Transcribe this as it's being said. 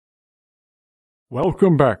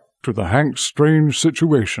Welcome back to the Hank Strange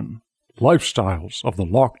Situation, Lifestyles of the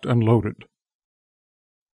Locked and Loaded.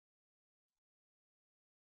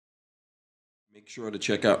 Make sure to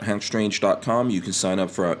check out hankstrange.com. You can sign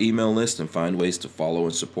up for our email list and find ways to follow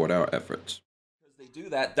and support our efforts. Because they do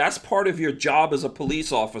that, that's part of your job as a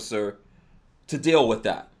police officer to deal with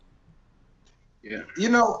that. Yeah, you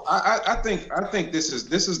know, I think this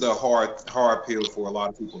is the hard pill for a lot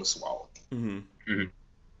of people to swallow. Mm-hmm. Mm-hmm.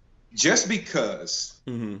 Just because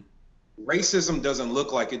racism doesn't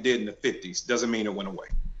look like it did in the 50s doesn't mean it went away.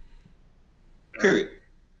 Period.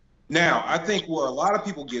 Now, I think where a lot of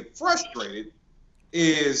people get frustrated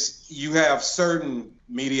is you have certain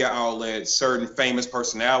media outlets, certain famous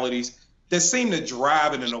personalities that seem to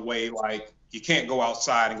drive it in a way like you can't go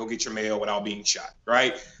outside and go get your mail without being shot,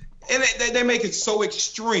 right? And they make it so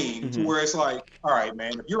extreme to where it's like, all right,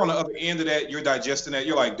 man, if you're on the other end of that, you're digesting that,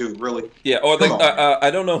 you're like, dude, really? Yeah, or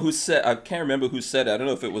I don't know who said, I can't remember who said it. I don't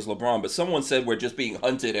know if it was LeBron, but someone said we're just being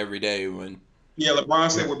hunted every day. Yeah,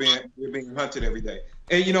 LeBron said we're being hunted every day.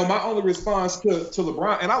 And, you know, my only response to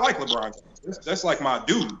LeBron, and I like LeBron James, that's like my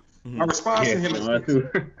dude. My response to him is,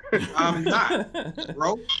 I'm not,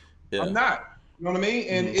 bro. Yeah. I'm not. You know what I mean?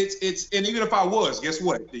 And and even if I was, guess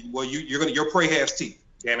what? Well, your prey has teeth.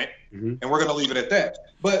 Damn it, and we're gonna leave it at that.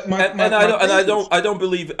 But I don't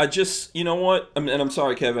believe. I just, you know what? And I'm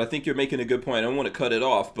sorry, Kevin. I think you're making a good point. I don't want to cut it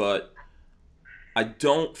off, but I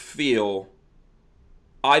don't feel,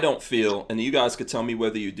 and you guys could tell me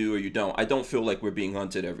whether you do or you don't. I don't feel like we're being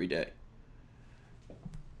hunted every day.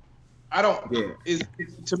 I don't. Yeah.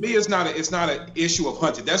 To me, it's not an issue of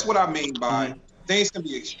hunted. That's what I mean by things can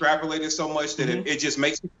be extrapolated so much that it just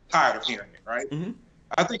makes me tired of hearing it, right? Mm-hmm.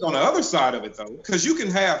 I think on the other side of it, though, because you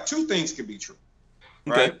can have two things can be true,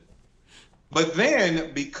 right? Okay. But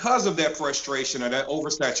then because of that frustration or that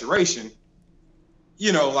oversaturation,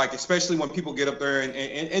 you know, like especially when people get up there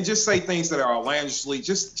and just say things that are outlandishly,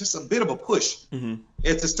 just a bit of a push.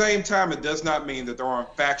 At the same time, it does not mean that there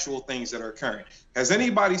aren't factual things that are occurring. Has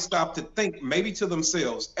anybody stopped to think maybe to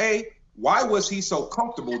themselves, A, why was he so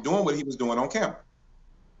comfortable doing what he was doing on camera?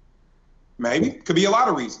 Maybe. Could be a lot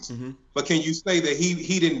of reasons. But can you say that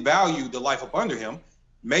he didn't value the life up under him?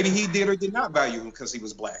 Maybe he did or did not value him because he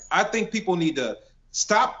was black. I think people need to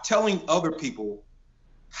stop telling other people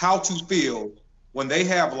how to feel when they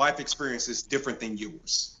have life experiences different than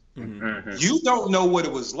yours. You don't know what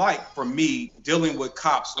it was like for me dealing with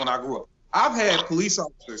cops when I grew up. I've had police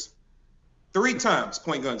officers 3 times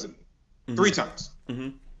point guns at me. 3 times.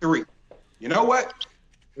 3. You know what?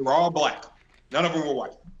 They were all black. None of them were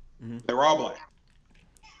white. They were all black.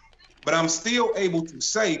 But I'm still able to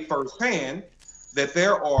say firsthand that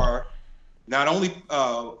there are not only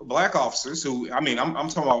black officers who, I mean, I'm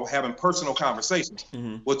talking about having personal conversations,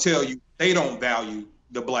 will tell you they don't value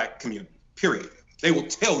the black community, period. They will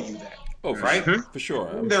tell you that. Oh, right? For sure.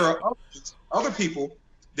 And there are other people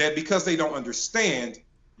that because they don't understand,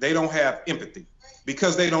 they don't have empathy.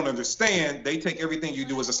 Because they don't understand, they take everything you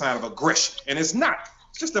do as a sign of aggression. And it's not.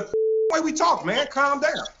 It's just the way we talk, man. Calm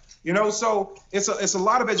down. You know, so it's a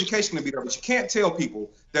lot of education to be there, but you can't tell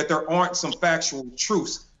people that there aren't some factual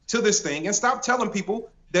truths to this thing, and stop telling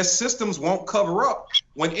people that systems won't cover up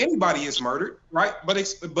when anybody is murdered, right? But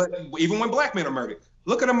even when black men are murdered,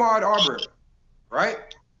 look at Ahmaud Arbery, right?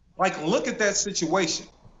 Like, look at that situation.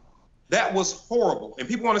 That was horrible. And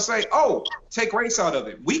people want to say, oh, take race out of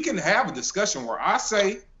it. We can have a discussion where I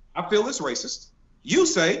say, I feel it's racist. You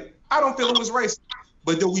say, I don't feel it was racist.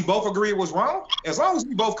 But do we both agree it was wrong? As long as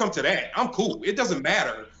we both come to that, I'm cool. It doesn't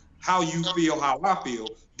matter how you feel, how I feel.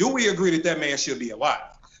 Do we agree that that man should be alive?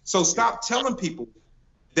 So stop telling people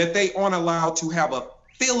that they aren't allowed to have a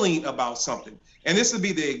feeling about something. And this would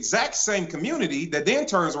be the exact same community that then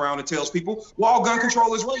turns around and tells people, well, all gun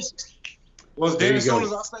control is racist. Well, then as soon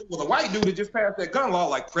as I say, well, the white dude that just passed that gun law,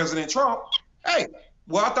 like President Trump, hey,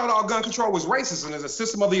 well, I thought all gun control was racist and is a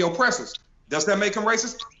system of the oppressors. Does that make him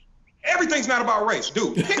racist? Everything's not about race,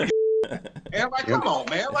 dude. And like, come on,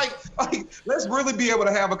 man. Like, let's really be able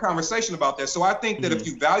to have a conversation about that. So I think that if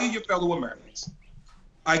you value your fellow Americans,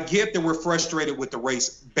 I get that we're frustrated with the race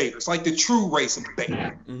baiters, like the true race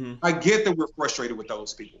baiter. I get that we're frustrated with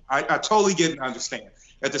those people. I totally get and understand.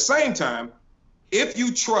 At the same time, if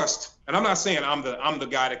you trust, and I'm not saying I'm the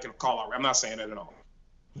guy that can call out, I'm not saying that at all.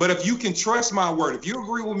 But if you can trust my word, if you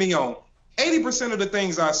agree with me on 80% of the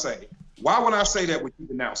things I say, why would I say that with you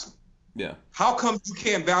denounce me? Yeah. How come you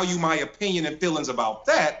can't value my opinion and feelings about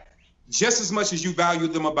that just as much as you value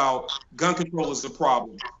them about gun control is a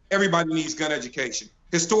problem? Everybody needs gun education.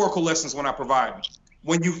 Historical lessons when I provide them.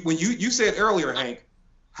 When you said earlier, Hank,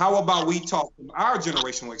 how about we talk from our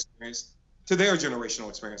generational experience to their generational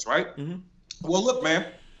experience, right? Well, look, man,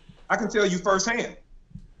 I can tell you firsthand.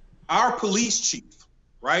 Our police chief,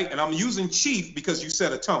 right? And I'm using chief because you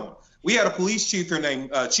set a tone. We had a police chief here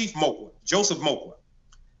named Chief Mokwa, Joseph Mokwa.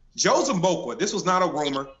 Joseph Mokwa, this was not a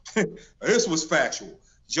rumor. This was factual.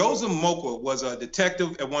 Joseph Mokwa was a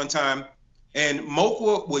detective at one time, and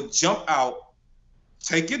Mokwa would jump out,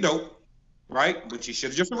 take your dope, right? Which he should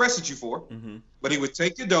have just arrested you for. But he would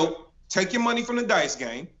take your dope, take your money from the dice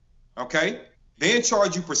game, okay? Then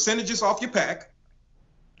charge you percentages off your pack,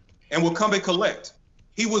 and will come and collect.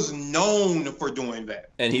 He was known for doing that.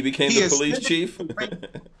 And he became the police chief?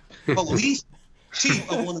 Police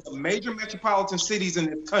chief of one of the major metropolitan cities in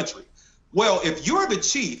this country. Well, if you're the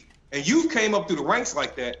chief and you came up through the ranks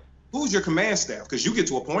like that, who's your command staff? Because you get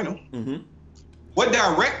to appoint them. What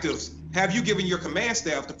directives have you given your command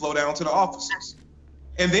staff to flow down to the officers?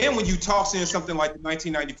 And then when you toss in something like the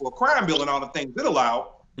 1994 crime bill and all the things it allowed,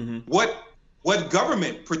 what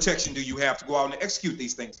government protection do you have to go out and execute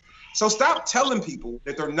these things? So stop telling people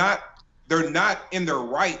that they're not in their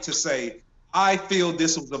right to say, I feel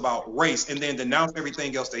this was about race, and then denounce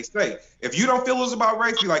everything else they say. If you don't feel it was about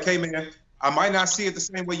race, be like, hey man, I might not see it the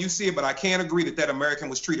same way you see it, but I can't agree that American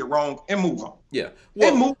was treated wrong, and move on. Yeah.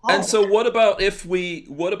 Well, and so what about if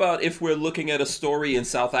we're looking at a story in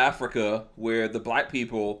South Africa where the black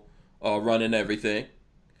people are running everything,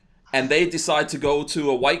 and they decide to go to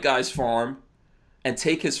a white guy's farm and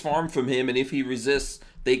take his farm from him, and if he resists,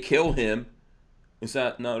 they kill him. Is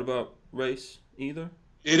that not about race either?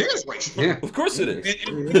 It is racial. Yeah. Of course it is.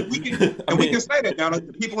 And we can say that now. The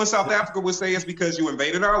people in South Africa would say it's because you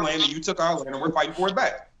invaded our land and you took our land and we're fighting for it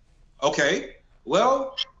back. Okay.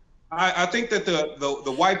 Well, I think that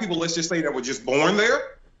the white people, let's just say, that were just born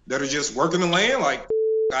there, that are just working the land, like,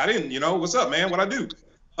 I didn't, what's up, man? What'd I do?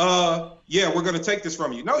 Yeah, we're going to take this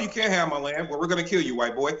from you. No, you can't have my land. Well, we're going to kill you,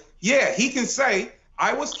 white boy. Yeah, he can say,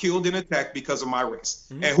 I was killed and attacked because of my race.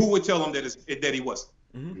 And who would tell him that he wasn't?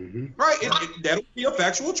 Right? That'll be a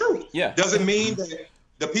factual truth. Yeah. Does it mean that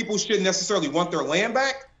the people shouldn't necessarily want their land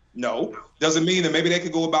back? No. Does it mean that maybe they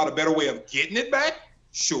could go about a better way of getting it back?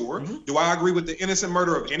 Sure. Do I agree with the innocent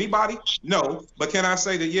murder of anybody? No. But can I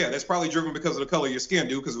say that, yeah, that's probably driven because of the color of your skin,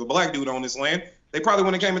 dude, because if a black dude on this land, they probably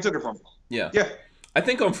wouldn't have came and took it from you. Yeah. I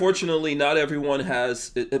think, unfortunately, not everyone has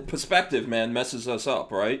perspective, man, messes us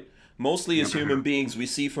up, right? Mostly as human beings, we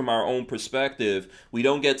see from our own perspective. We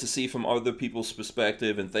don't get to see from other people's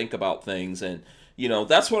perspective and think about things. And,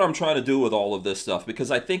 that's what I'm trying to do with all of this stuff, because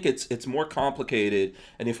I think it's more complicated.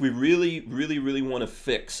 And if we really, really, really want to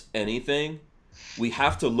fix anything, we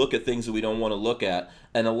have to look at things that we don't want to look at.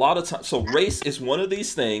 And a lot of times, so race is one of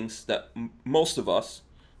these things that most of us,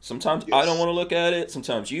 sometimes I don't want to look at it.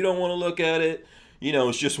 Sometimes you don't want to look at it.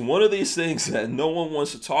 It's just one of these things that no one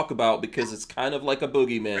wants to talk about because it's kind of like a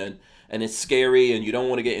boogeyman and it's scary and you don't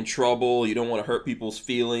want to get in trouble. You don't want to hurt people's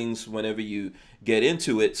feelings whenever you get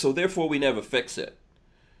into it. So therefore, we never fix it.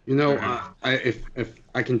 If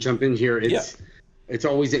I can jump in here, it's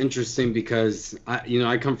always interesting because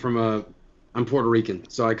I'm Puerto Rican,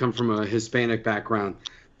 so I come from a Hispanic background.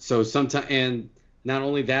 So sometimes, and not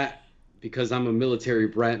only that, because I'm a military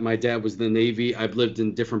brat, my dad was in the Navy. I've lived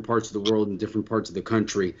in different parts of the world and different parts of the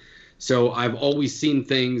country. So I've always seen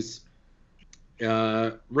things.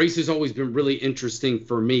 Race has always been really interesting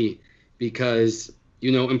for me because,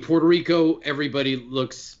 in Puerto Rico, everybody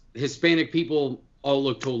looks, Hispanic people all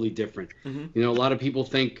look totally different. A lot of people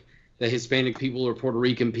think that Hispanic people or Puerto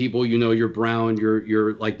Rican people, you're brown,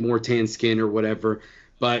 you're like more tan skin or whatever.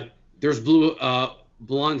 But there's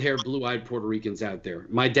blonde hair, blue-eyed Puerto Ricans out there.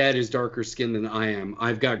 My dad is darker skinned than I am.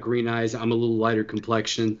 I've got green eyes. I'm a little lighter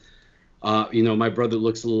complexion. My brother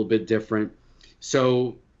looks a little bit different.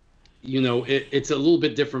 So, it's a little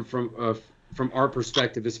bit different from our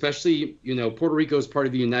perspective, especially, Puerto Rico is part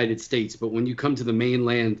of the United States. But when you come to the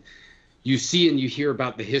mainland, you see and you hear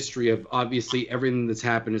about the history of obviously everything that's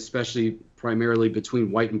happened, especially primarily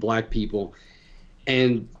between white and black people.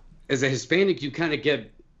 And as a Hispanic, you kind of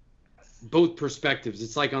get both perspectives.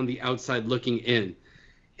 It's like on the outside looking in.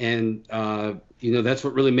 And, that's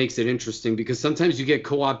what really makes it interesting because sometimes you get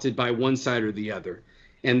co-opted by one side or the other.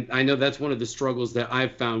 And I know that's one of the struggles that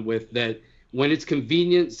I've found with that when it's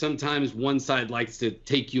convenient, sometimes one side likes to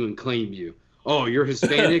take you and claim you. Oh, you're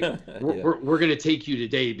Hispanic. We're going to take you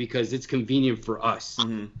today because it's convenient for us.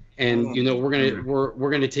 And, we're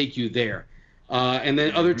going to take you there. And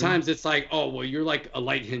then other times it's like, oh, well, you're like a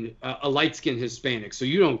light-skinned Hispanic, so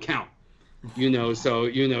you don't count. So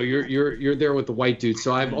you're there with the white dude.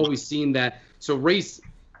 So I've always seen that. So race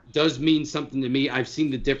does mean something to me. I've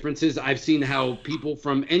seen the differences. I've seen how people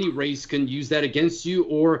from any race can use that against you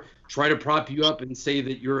or try to prop you up and say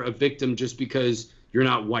that you're a victim just because you're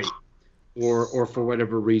not white. or for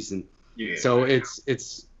whatever reason. Yeah. So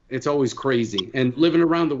it's always crazy. And living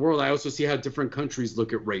around the world, I also see how different countries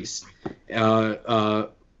look at race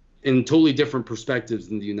in totally different perspectives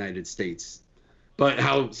than the United States. But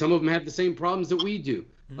how some of them have the same problems that we do.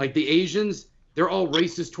 Like the Asians, they're all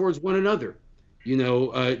racist towards one another. You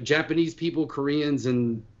know, Japanese people, Koreans,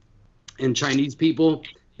 and Chinese people,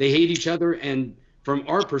 they hate each other. And from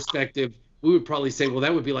our perspective, we would probably say, well,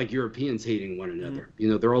 that would be like Europeans hating one another. You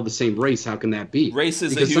know, they're all the same race. How can that be? Race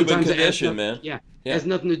is Because a human sometimes it has condition, man. Yeah, it has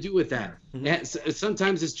nothing to do with that.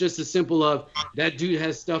 Sometimes it's just as simple of that dude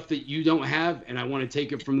has stuff that you don't have, and I want to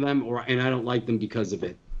take it from them, and I don't like them because of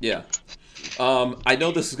it. Yeah. I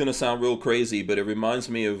know this is going to sound real crazy, but it reminds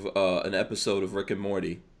me of an episode of Rick and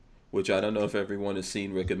Morty, which I don't know if everyone has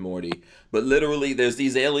seen Rick and Morty. But literally, there's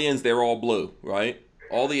these aliens, they're all blue, right?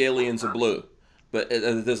 All the aliens are blue. But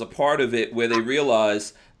there's a part of it where they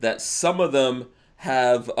realize that some of them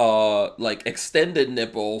have like extended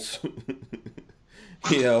nipples,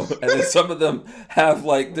 you know, and then some of them have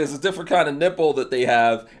like, there's a different kind of nipple that they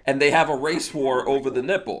have, and they have a race war over the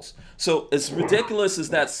nipples. So as ridiculous as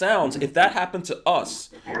that sounds, if that happened to us,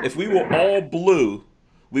 if we were all blue,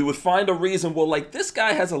 we would find a reason, well, like this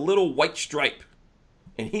guy has a little white stripe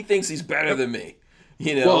and he thinks he's better than me.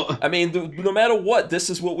 You know, well, I mean, no matter what, this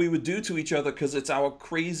is what we would do to each other because it's our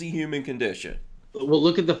crazy human condition. Well,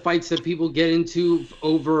 look at the fights that people get into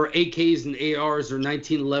over AKs and ARs or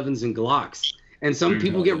 1911s and Glocks. And some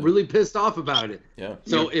people get really pissed off about it. Yeah.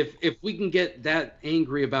 So if we can get that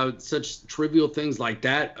angry about such trivial things like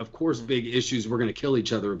that, of course, big issues we're going to kill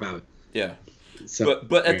each other about. Yeah. So,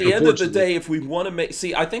 but at the end of the day, if we want to make...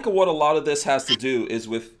 See, I think what a lot of this has to do is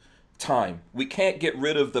with time. We can't get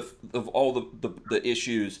rid of all the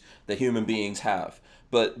issues that human beings have.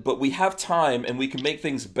 But we have time and we can make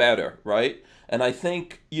things better, right? And I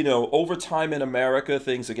think, you know, over time in America,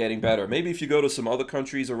 things are getting better. Maybe if you go to some other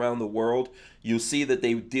countries around the world, you'll see that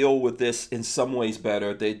they deal with this in some ways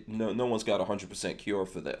better. No one's got a 100% cure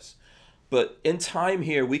for this. But in time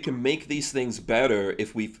here, we can make these things better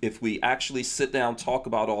if we actually sit down, talk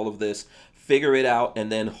about all of this, figure it out, and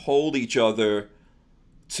then hold each other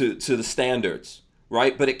to the standards,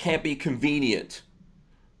 right? But it can't be convenient,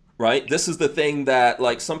 right? This is the thing that,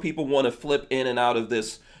 like, some people want to flip in and out of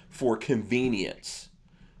this for convenience,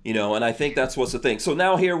 you know, and I think that's what's the thing. So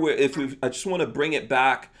now here, I just want to bring it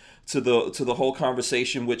back to the whole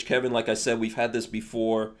conversation, which, Kevin, like I said, we've had this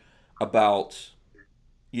before about,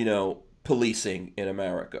 you know, policing in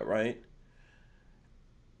America, right?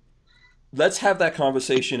 Let's have that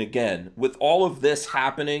conversation again. With all of this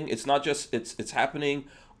happening, it's not just, it's happening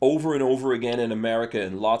over and over again in America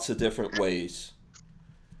in lots of different ways.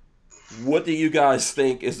 What do you guys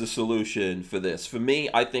think is the solution for this? For me,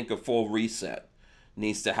 I think a full reset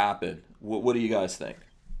needs to happen. What do you guys think?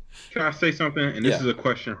 Can I say something? And this is a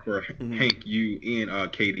question for Hank, you,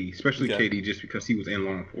 and KD, especially KD, just because he was in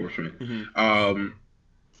law enforcement.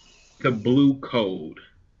 The blue code.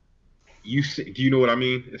 Do you know what I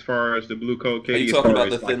mean as far as the blue code, KD? Are you talking about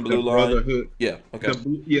the thin blue line? Brotherhood. Yeah. Okay.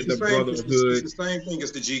 The brotherhood. It's the same thing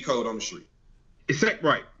as the G code on the street. It's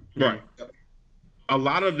right. Yep. A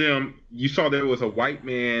lot of them, you saw there was a white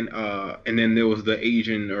man, and then there was the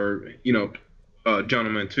Asian or, you know,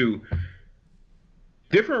 gentleman too.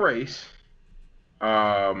 Different race,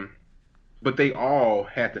 but they all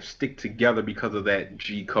had to stick together because of that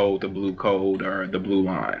G code, the blue code, or the blue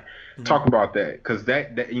line. Talk about that, because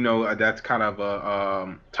that you know, that's kind of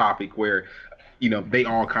a topic where, you know, they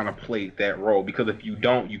all kind of played that role, because if you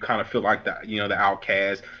don't, you kind of feel like the, you know, the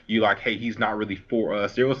outcast. You like, hey, he's not really for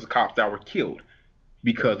us. There was cops that were killed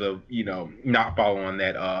because of, you know, not following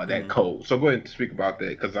that that code. So go ahead and speak about that,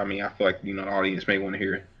 because I mean, I feel like, you know, the audience may want to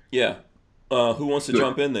hear it. Yeah. Who wants to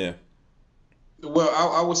jump in there? Well,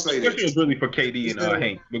 I would say that it's really for KD and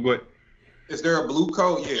Hank. But go ahead. Is there a blue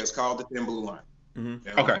code? Yeah, it's called the thin blue line.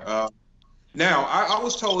 Okay. Now, I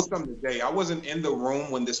was told something today. I wasn't in the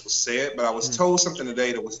room when this was said, but I was told something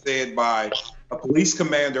today that was said by a police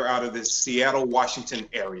commander out of the Seattle, Washington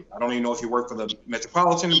area. I don't even know if he worked for the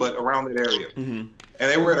Metropolitan, but around that area. And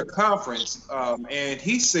they were at a conference, and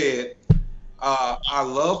he said, I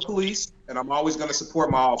love police, and I'm always going to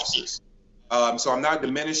support my officers. So I'm not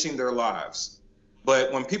diminishing their lives.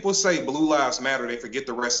 But when people say blue lives matter, they forget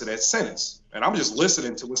the rest of that sentence. And I'm just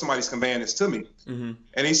listening to what somebody's conveying this to me.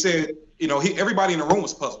 And he said, you know, everybody in the room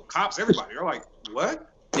was puzzled. Cops, everybody. They're like,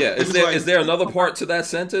 what? Yeah, is there another part to that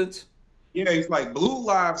sentence? Yeah, he's like, blue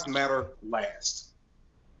lives matter last.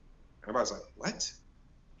 Everybody's like, what?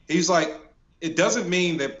 He's like, it doesn't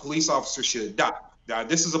mean that police officers should die. Now,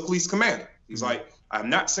 this is a police commander. He's like,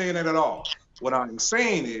 I'm not saying that at all. What I'm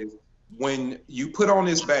saying is, when you put on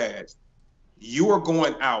this badge you are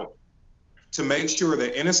going out to make sure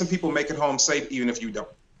that innocent people make it home safe, even if you don't.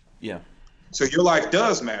 Yeah. So your life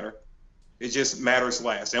does matter. It just matters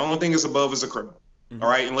last. The only thing is above is a criminal. All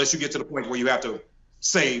right, unless you get to the point where you have to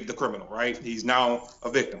save the criminal, right? He's now a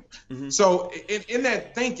victim. So in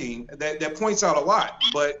that thinking, that points out a lot,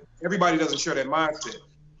 but everybody doesn't share that mindset.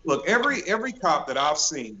 Look, every cop that I've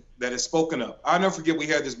seen that has spoken up, I'll never forget we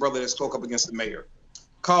had this brother that spoke up against the mayor,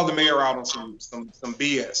 called the mayor out on some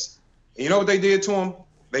BS. And you know what they did to him?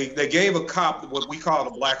 They gave a cop what we call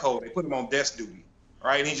the black hole. They put him on desk duty,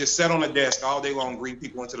 right? And he just sat on the desk all day long, greeting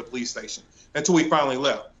people into the police station until he finally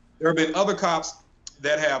left. There have been other cops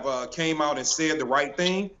that have came out and said the right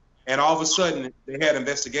thing, and all of a sudden they had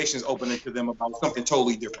investigations open into them about something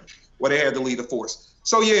totally different, where they had to leave the force.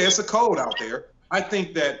 So yeah, it's a code out there. I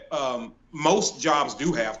think that most jobs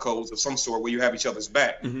do have codes of some sort where you have each other's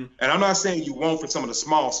back. And I'm not saying you won't for some of the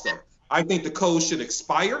small stuff. I think the code should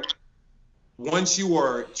expire once you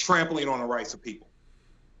are trampling on the rights of people.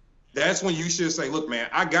 That's when you should say, look, man,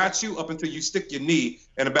 I got you up until you stick your knee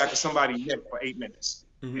in the back of somebody's neck for 8 minutes.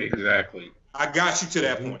 Exactly. I got you to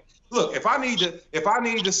that point. Look, if I need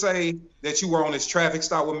to say that you were on this traffic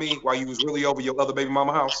stop with me while you was really over your other baby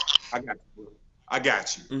mama house, I got you. I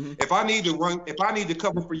got you. If I need to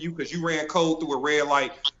cover for you because you ran code through a red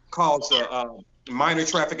light, caused a minor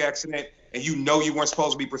traffic accident, and you know you weren't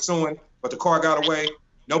supposed to be pursuing, but the car got away,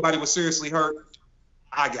 nobody was seriously hurt,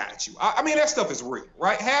 I got you. I mean, that stuff is real,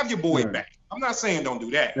 right? Have your boy back. I'm not saying don't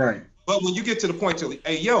do that. Right. But when you get to the point to,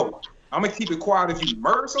 hey, yo, I'm going to keep it quiet if you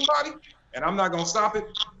murder somebody, and I'm not going to stop it,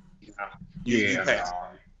 you passed.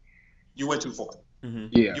 You went too far.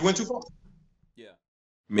 You went too far.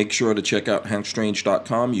 Make sure to check out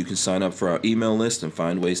hankstrange.com. You can sign up for our email list and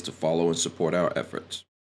find ways to follow and support our efforts.